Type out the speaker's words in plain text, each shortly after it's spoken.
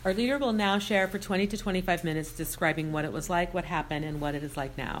Our leader will now share for 20 to 25 minutes describing what it was like, what happened, and what it is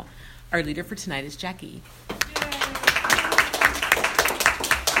like now. Our leader for tonight is Jackie.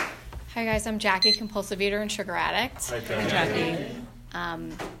 Hi guys, I'm Jackie, compulsive eater and sugar addict. Hi Jackie.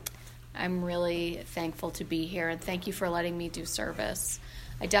 I'm really thankful to be here, and thank you for letting me do service.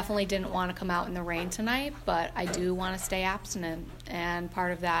 I definitely didn't want to come out in the rain tonight, but I do want to stay abstinent, and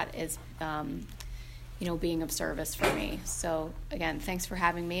part of that is being of service for me. So again, thanks for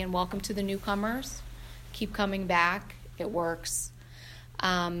having me, and welcome to the newcomers. Keep coming back. It works. So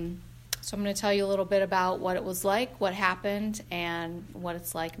I'm going to tell you a little bit about what it was like, what happened, and what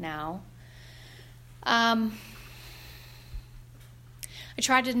it's like now. I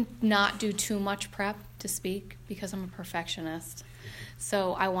tried to not do too much prep to speak because I'm a perfectionist.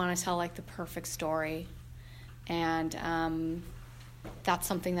 So I want to tell like the perfect story. And that's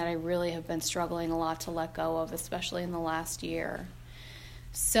something that I really have been struggling a lot to let go of, especially in the last year.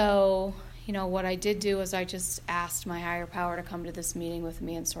 So, what I did do is I just asked my higher power to come to this meeting with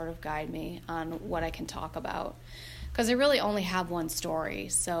me and sort of guide me on what I can talk about. Because I really only have one story,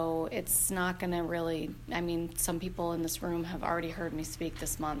 so it's not going to really, some people in this room have already heard me speak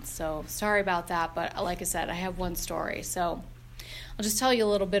this month, so sorry about that, but like I said, I have one story. So I'll just tell you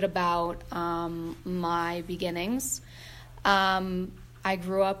a little bit about my beginnings. I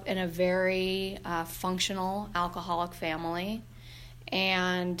grew up in a very functional alcoholic family,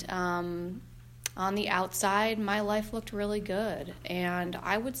 and on the outside, my life looked really good, and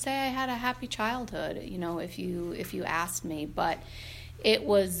I would say I had a happy childhood, if you asked me, but it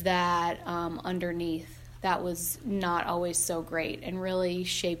was that underneath that was not always so great and really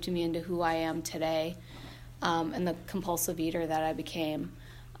shaped me into who I am today, and the compulsive eater that I became.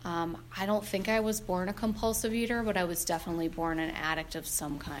 I don't think I was born a compulsive eater, but I was definitely born an addict of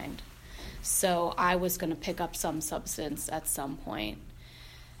some kind. So I was going to pick up some substance at some point.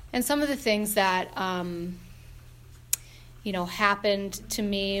 And some of the things that, happened to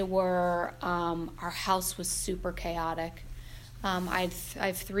me were our house was super chaotic. I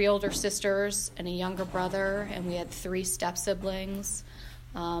have 3 older sisters and a younger brother, and we had 3 step-siblings.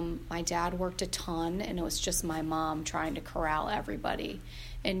 My dad worked a ton, and it was just my mom trying to corral everybody.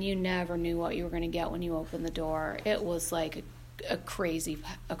 And you never knew what you were going to get when you opened the door. It was like a crazy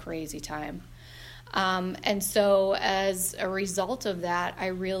time. And so as a result of that, I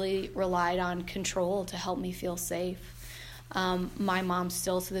really relied on control to help me feel safe. My mom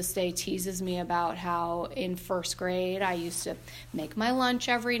still to this day teases me about how in first grade I used to make my lunch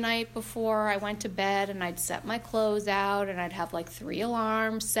every night before I went to bed, and I'd set my clothes out, and I'd have like 3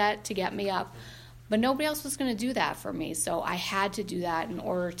 alarms set to get me up. But nobody else was going to do that for me, so I had to do that in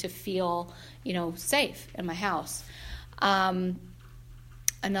order to feel, safe in my house.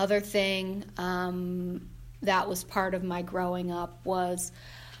 Another thing that was part of my growing up was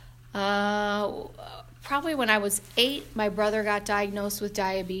probably when I was 8, my brother got diagnosed with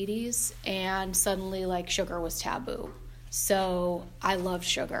diabetes, and suddenly, sugar was taboo. So I loved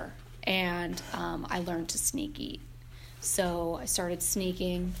sugar, and I learned to sneak eat. So I started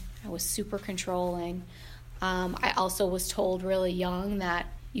sneaking. I was super controlling. I also was told really young that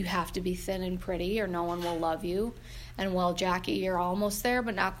you have to be thin and pretty or no one will love you. And well, Jackie, you're almost there,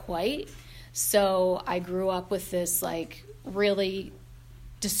 but not quite. So I grew up with this really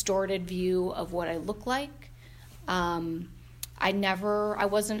distorted view of what I look like. I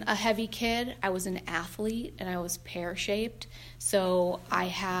wasn't a heavy kid. I was an athlete, and I was pear-shaped. So I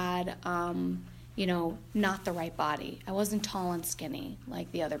had, not the right body. I wasn't tall and skinny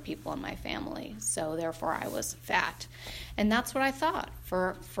like the other people in my family. So therefore I was fat. And that's what I thought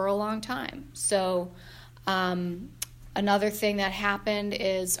for a long time. So another thing that happened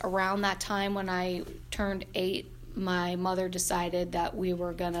is around that time when I turned 8, my mother decided that we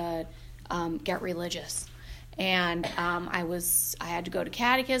were going to get religious. And I had to go to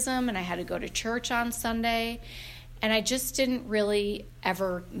catechism, and I had to go to church on Sunday. And I just didn't really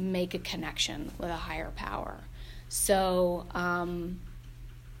ever make a connection with a higher power. So,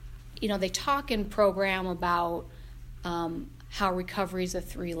 they talk in program about how recovery is a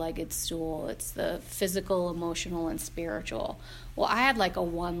 3-legged stool. It's the physical, emotional, and spiritual. Well, I had a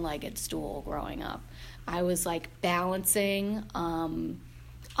 1-legged stool growing up. I was balancing on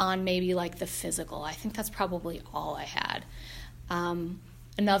maybe the physical. I think that's probably all I had.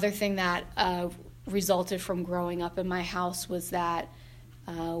 Another thing that resulted from growing up in my house was that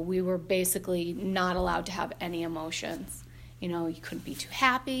we were basically not allowed to have any emotions. You couldn't be too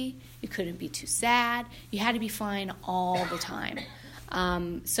happy, you couldn't be too sad, you had to be fine all the time.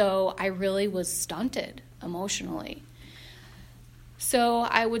 So I really was stunted emotionally. So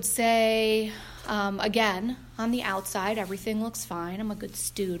I would say, again, on the outside, everything looks fine. I'm a good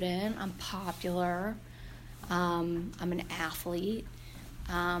student. I'm popular. I'm an athlete.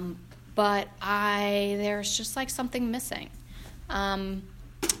 But there's just like something missing. I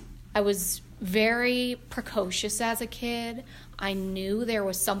was very precocious as a kid. I knew there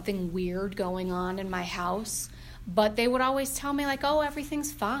was something weird going on in my house, but they would always tell me like, oh,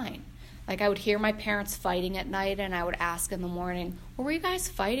 everything's fine. Like I would hear my parents fighting at night and I would ask in the morning, what were you guys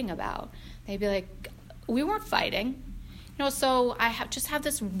fighting about? They'd be like, we weren't fighting. So I just have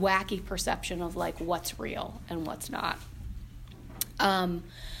this wacky perception of like what's real and what's not. I'd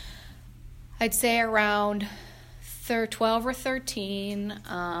say around 12 or 13,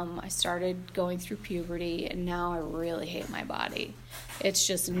 I started going through puberty, and now I really hate my body. It's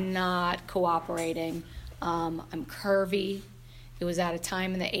just not cooperating. I'm curvy. It was at a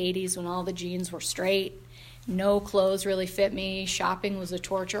time in the 80s when all the jeans were straight. No clothes really fit me. Shopping was a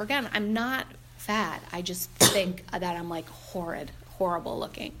torture. Again, I'm not fat. I just think that I'm like horrible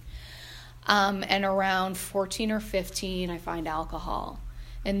looking. And around 14 or 15, I find alcohol.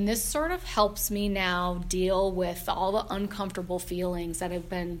 And this sort of helps me now deal with all the uncomfortable feelings that I've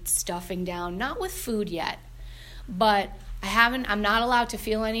been stuffing down, not with food yet, but I'm not allowed to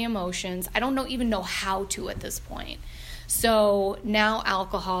feel any emotions. I don't even know how to at this point. So now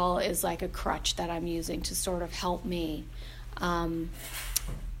alcohol is like a crutch that I'm using to sort of help me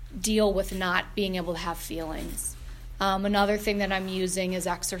deal with not being able to have feelings. Another thing that I'm using is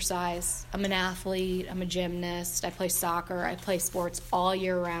exercise. I'm an athlete. I'm a gymnast. I play soccer. I play sports all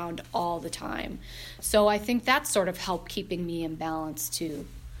year round, all the time. So I think that's sort of helped keeping me in balance too.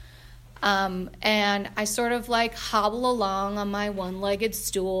 And I sort of like hobble along on my one-legged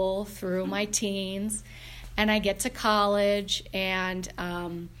stool through my teens, and I get to college, and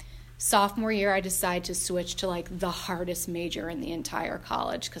sophomore year I decide to switch to like the hardest major in the entire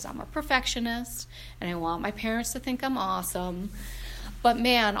college because I'm a perfectionist and I want my parents to think I'm awesome. But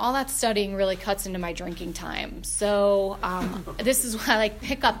man, all that studying really cuts into my drinking time. So this is when I like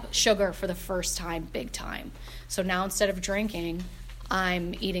pick up sugar for the first time, big time. So now instead of drinking,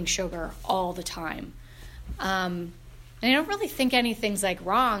 I'm eating sugar all the time. And I don't really think anything's like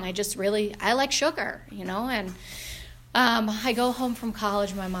wrong. I like sugar, and I go home from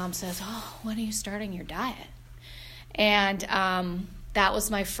college, my mom says, oh, when are you starting your diet? And that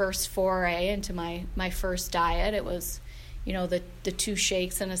was my first foray into my first diet. It was, the 2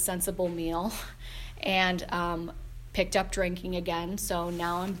 shakes and a sensible meal, and picked up drinking again. So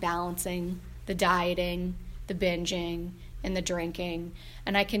now I'm balancing the dieting, the binging, and the drinking.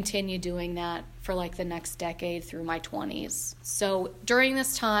 And I continue doing that for like the next decade through my 20s. So during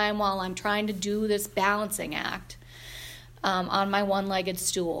this time, while I'm trying to do this balancing act, on my one-legged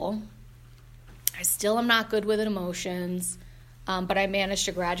stool, I still am not good with emotions, but I managed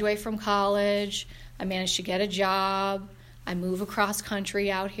to graduate from college. I managed to get a job. I move across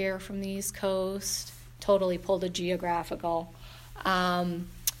country out here from the East Coast, totally pulled a geographical.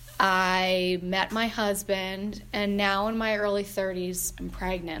 I met my husband, and now in my early 30s, I'm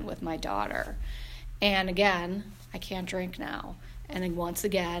pregnant with my daughter. And again, I can't drink now. And then once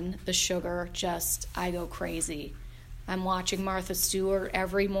again, the sugar I go crazy. I'm watching Martha Stewart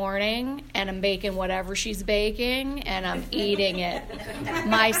every morning, and I'm baking whatever she's baking, and I'm eating it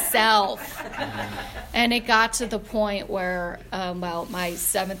myself. And it got to the point where, about my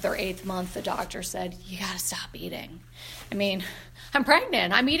 7th or 8th month, the doctor said, you got to stop eating. I mean, I'm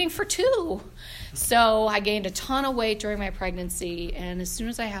pregnant. I'm eating for 2. So I gained a ton of weight during my pregnancy, and as soon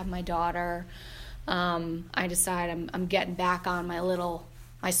as I have my daughter, I decide I'm getting back on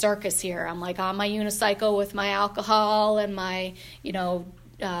my circus here. I'm like on my unicycle with my alcohol and my,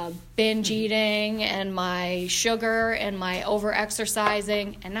 binge eating and my sugar and my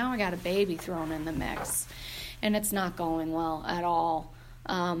over-exercising, and now I got a baby thrown in the mix, and it's not going well at all.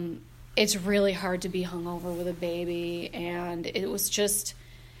 It's really hard to be hungover with a baby, and it was just,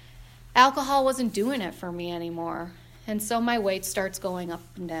 alcohol wasn't doing it for me anymore. And so my weight starts going up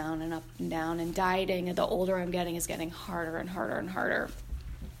and down and up and down, and dieting, and the older I'm getting, is getting harder and harder and harder.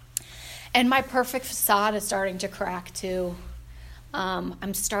 And my perfect facade is starting to crack too.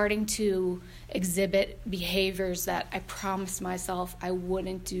 I'm starting to exhibit behaviors that I promised myself I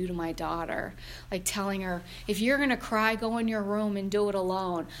wouldn't do to my daughter. Like telling her, if you're going to cry, go in your room and do it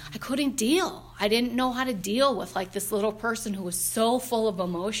alone. I couldn't deal. I didn't know how to deal with like this little person who was so full of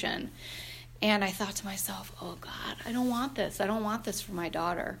emotion. And I thought to myself, oh God, I don't want this. I don't want this for my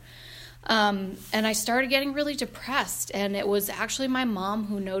daughter. And I started getting really depressed, and it was actually my mom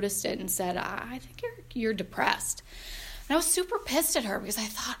who noticed it and said, I think you're depressed. And I was super pissed at her because I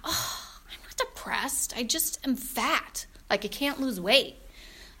thought, I'm not depressed. I just am fat. Like, I can't lose weight.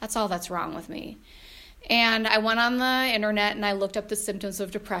 That's all that's wrong with me. And I went on the internet and I looked up the symptoms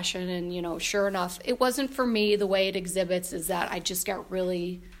of depression, and, sure enough, it wasn't for me. The way it exhibits is that I just get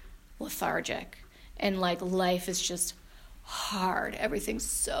really lethargic, and like life is just hard. Everything's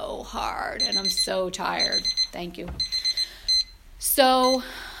so hard, and I'm so tired. Thank you. So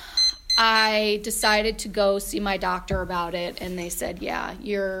I decided to go see my doctor about it, and they said, yeah,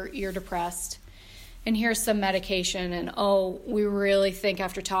 you're depressed, and here's some medication, and we really think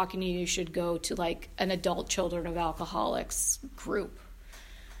after talking to you, you should go to like an adult children of alcoholics group.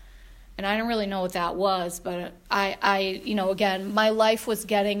 And I didn't really know what that was, but I again, my life was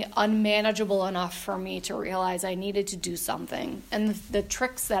getting unmanageable enough for me to realize I needed to do something. And the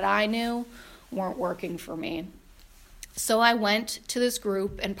tricks that I knew weren't working for me. So I went to this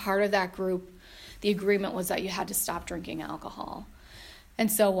group, and part of that group, the agreement was that you had to stop drinking alcohol.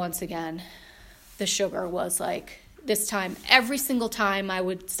 And so once again, the sugar was like, this time, every single time I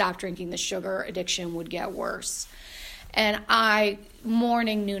would stop drinking, the sugar addiction would get worse. And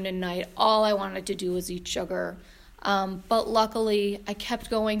morning, noon, and night, all I wanted to do was eat sugar. But luckily, I kept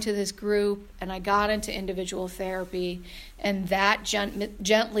going to this group, and I got into individual therapy, and that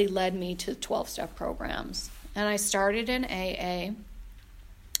gently led me to 12-step programs. And I started in AA,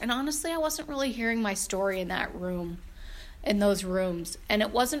 and honestly, I wasn't really hearing my story in those rooms. And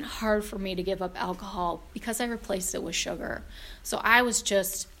it wasn't hard for me to give up alcohol because I replaced it with sugar. So I was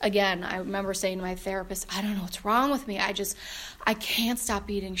just, again, I remember saying to my therapist, I don't know what's wrong with me. I can't stop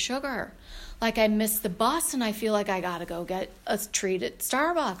eating sugar. Like, I miss the bus and I feel like I gotta go get a treat at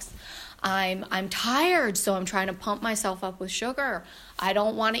Starbucks. I'm tired, so I'm trying to pump myself up with sugar. I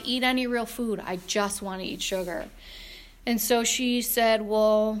don't want to eat any real food. I just want to eat sugar. And so she said,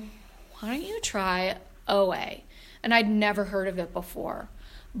 well, why don't you try OA? And I'd never heard of it before,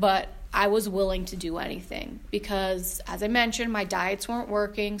 but I was willing to do anything because, as I mentioned, my diets weren't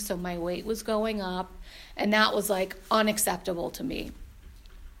working, so my weight was going up, and that was like unacceptable to me.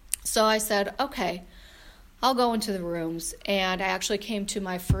 So I said, okay, I'll go into the rooms, and I actually came to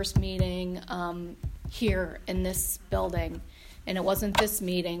my first meeting here in this building, and it wasn't this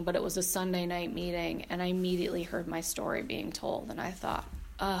meeting, but it was a Sunday night meeting, and I immediately heard my story being told, and I thought,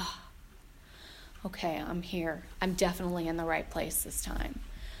 okay, I'm here. I'm definitely in the right place this time.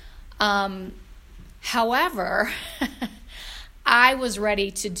 However, I was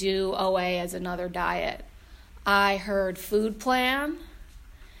ready to do OA as another diet. I heard food plan,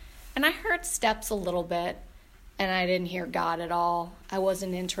 and I heard steps a little bit, and I didn't hear God at all. I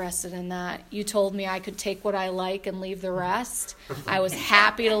wasn't interested in that. You told me I could take what I like and leave the rest. I was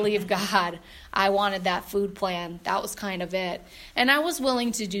happy to leave God. I wanted that food plan. That was kind of it. And I was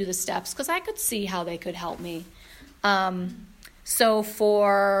willing to do the steps because I could see how they could help me. So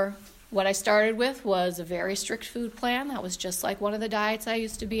for what I started with was a very strict food plan. That was just like one of the diets I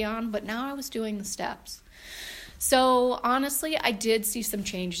used to be on, but now I was doing the steps. So honestly, I did see some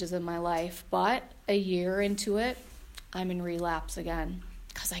changes in my life, but a year into it, I'm in relapse again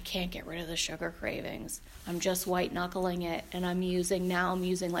because I can't get rid of the sugar cravings. I'm just white knuckling it, and I'm using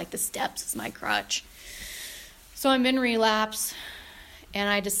like the steps as my crutch. So I'm in relapse, and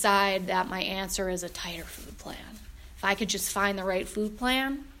I decide that my answer is a tighter food plan. If I could just find the right food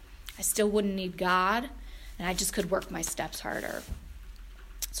plan, I still wouldn't need God, and I just could work my steps harder.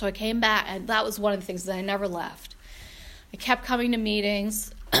 So I came back, and that was one of the things that I never left. I kept coming to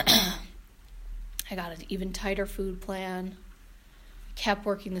meetings. I got an even tighter food plan. Kept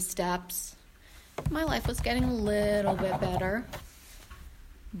working the steps. My life was getting a little bit better,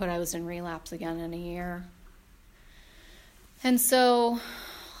 but I was in relapse again in a year. And so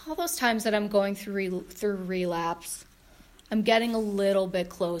all those times that I'm going through relapse, I'm getting a little bit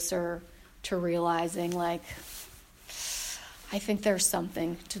closer to realizing, like, I think there's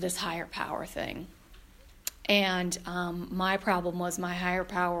something to this higher power thing. And my problem was my higher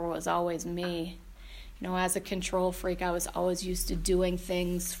power was always me. You know, as a control freak, I was always used to doing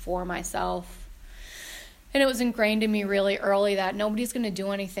things for myself. And it was ingrained in me really early that nobody's going to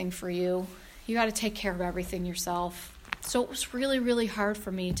do anything for you. You got to take care of everything yourself. So it was really, really hard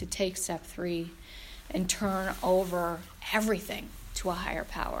for me to take step 3 and turn over everything to a higher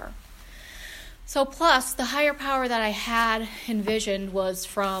power. So plus, the higher power that I had envisioned was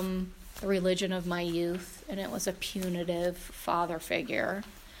from the religion of my youth, and it was a punitive father figure,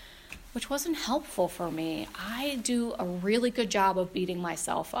 which wasn't helpful for me. I do a really good job of beating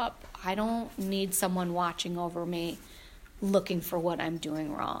myself up. I don't need someone watching over me looking for what I'm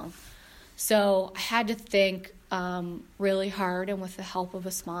doing wrong. So I had to think really hard, and with the help of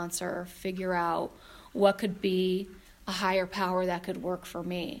a sponsor, figure out what could be a higher power that could work for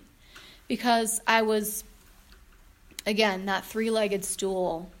me. Because I was again, that 3-legged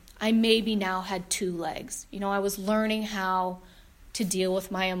stool, I maybe now had 2 legs. I was learning how to deal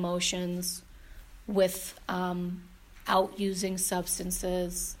with my emotions without using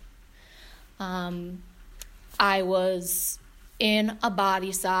substances. I was in a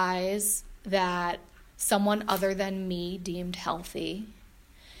body size that someone other than me deemed healthy.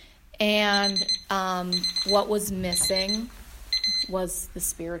 And what was missing was the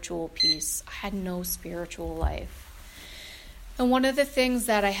spiritual piece. I had no spiritual life. And one of the things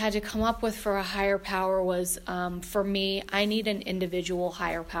that I had to come up with for a higher power was, for me, I need an individual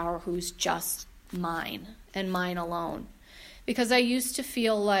higher power who's just mine and mine alone. Because I used to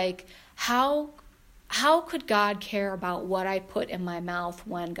feel like, how could God care about what I put in my mouth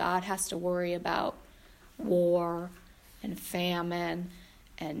when God has to worry about war and famine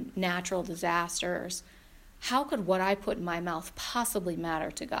and natural disasters? How could what I put in my mouth possibly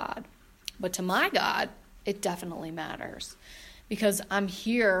matter to God? But to my God, it definitely matters, because I'm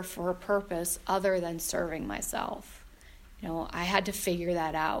here for a purpose other than serving myself. I had to figure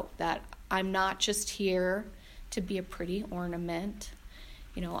that out, that I'm not just here to be a pretty ornament.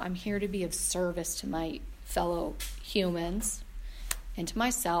 I'm here to be of service to my fellow humans and to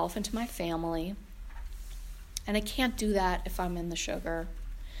myself and to my family. And I can't do that if I'm in the sugar.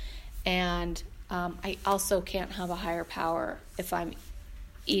 And I also can't have a higher power if I'm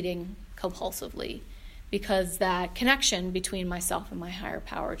eating compulsively, because that connection between myself and my higher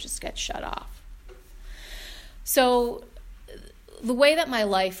power just gets shut off. So the way that my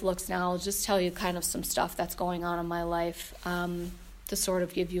life looks now, I'll just tell you kind of some stuff that's going on in my life to sort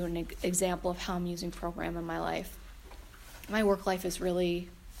of give you an example of how I'm using program in my life. My work life is really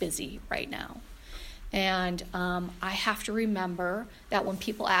busy right now. And I have to remember that when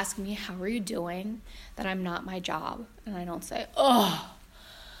people ask me, how are you doing, that I'm not my job. And I don't say, oh,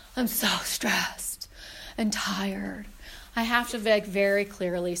 I'm so stressed and tired. I have to very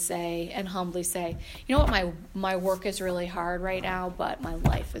clearly say and humbly say, you know what, my work is really hard right now, but my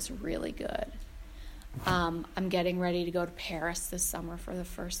life is really good. I'm getting ready to go to Paris this summer for the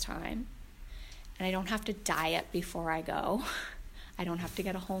first time. And I don't have to diet before I go. I don't have to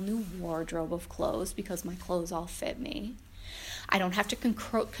get a whole new wardrobe of clothes because my clothes all fit me. I don't have to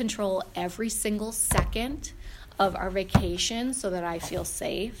control every single second of our vacation so that I feel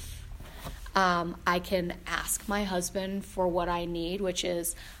safe. I can ask my husband for what I need, which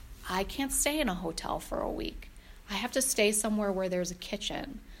is I can't stay in a hotel for a week. I have to stay somewhere where there's a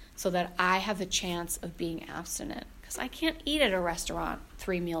kitchen so that I have the chance of being abstinent, because I can't eat at a restaurant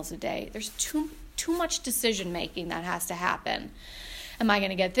 3 meals a day. There's too much decision making that has to happen. Am I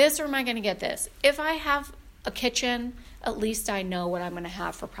going to get this or am I going to get this? If I have a kitchen, at least I know what I'm going to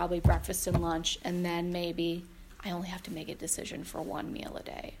have for probably breakfast and lunch, and then maybe I only have to make a decision for 1 meal a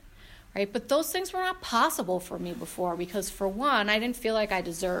day, right? But those things were not possible for me before, because for one, I didn't feel like I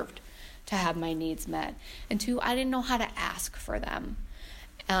deserved to have my needs met, and 2, I didn't know how to ask for them.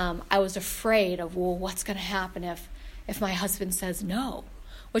 I was afraid of, well, what's going to happen if my husband says no,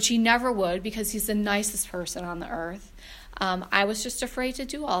 which he never would, because he's the nicest person on the earth. I was just afraid to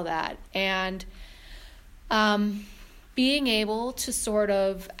do all that. And being able to sort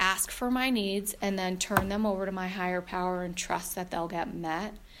of ask for my needs and then turn them over to my higher power and trust that they'll get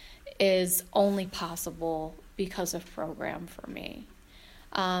met is only possible because of program for me.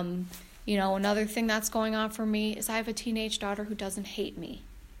 Another thing that's going on for me is I have a teenage daughter who doesn't hate me.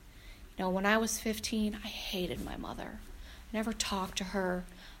 When I was 15, I hated my mother. I never talked to her.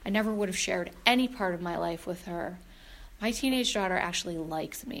 I never would have shared any part of my life with her. My teenage daughter actually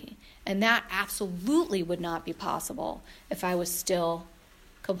likes me, and that absolutely would not be possible if I was still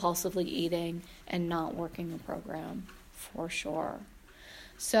compulsively eating and not working the program, for sure.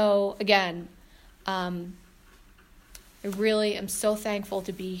 So again, I really am so thankful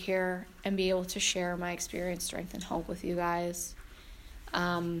to be here and be able to share my experience, strength, and hope with you guys.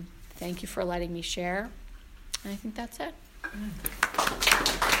 Thank you for letting me share, and I think that's it.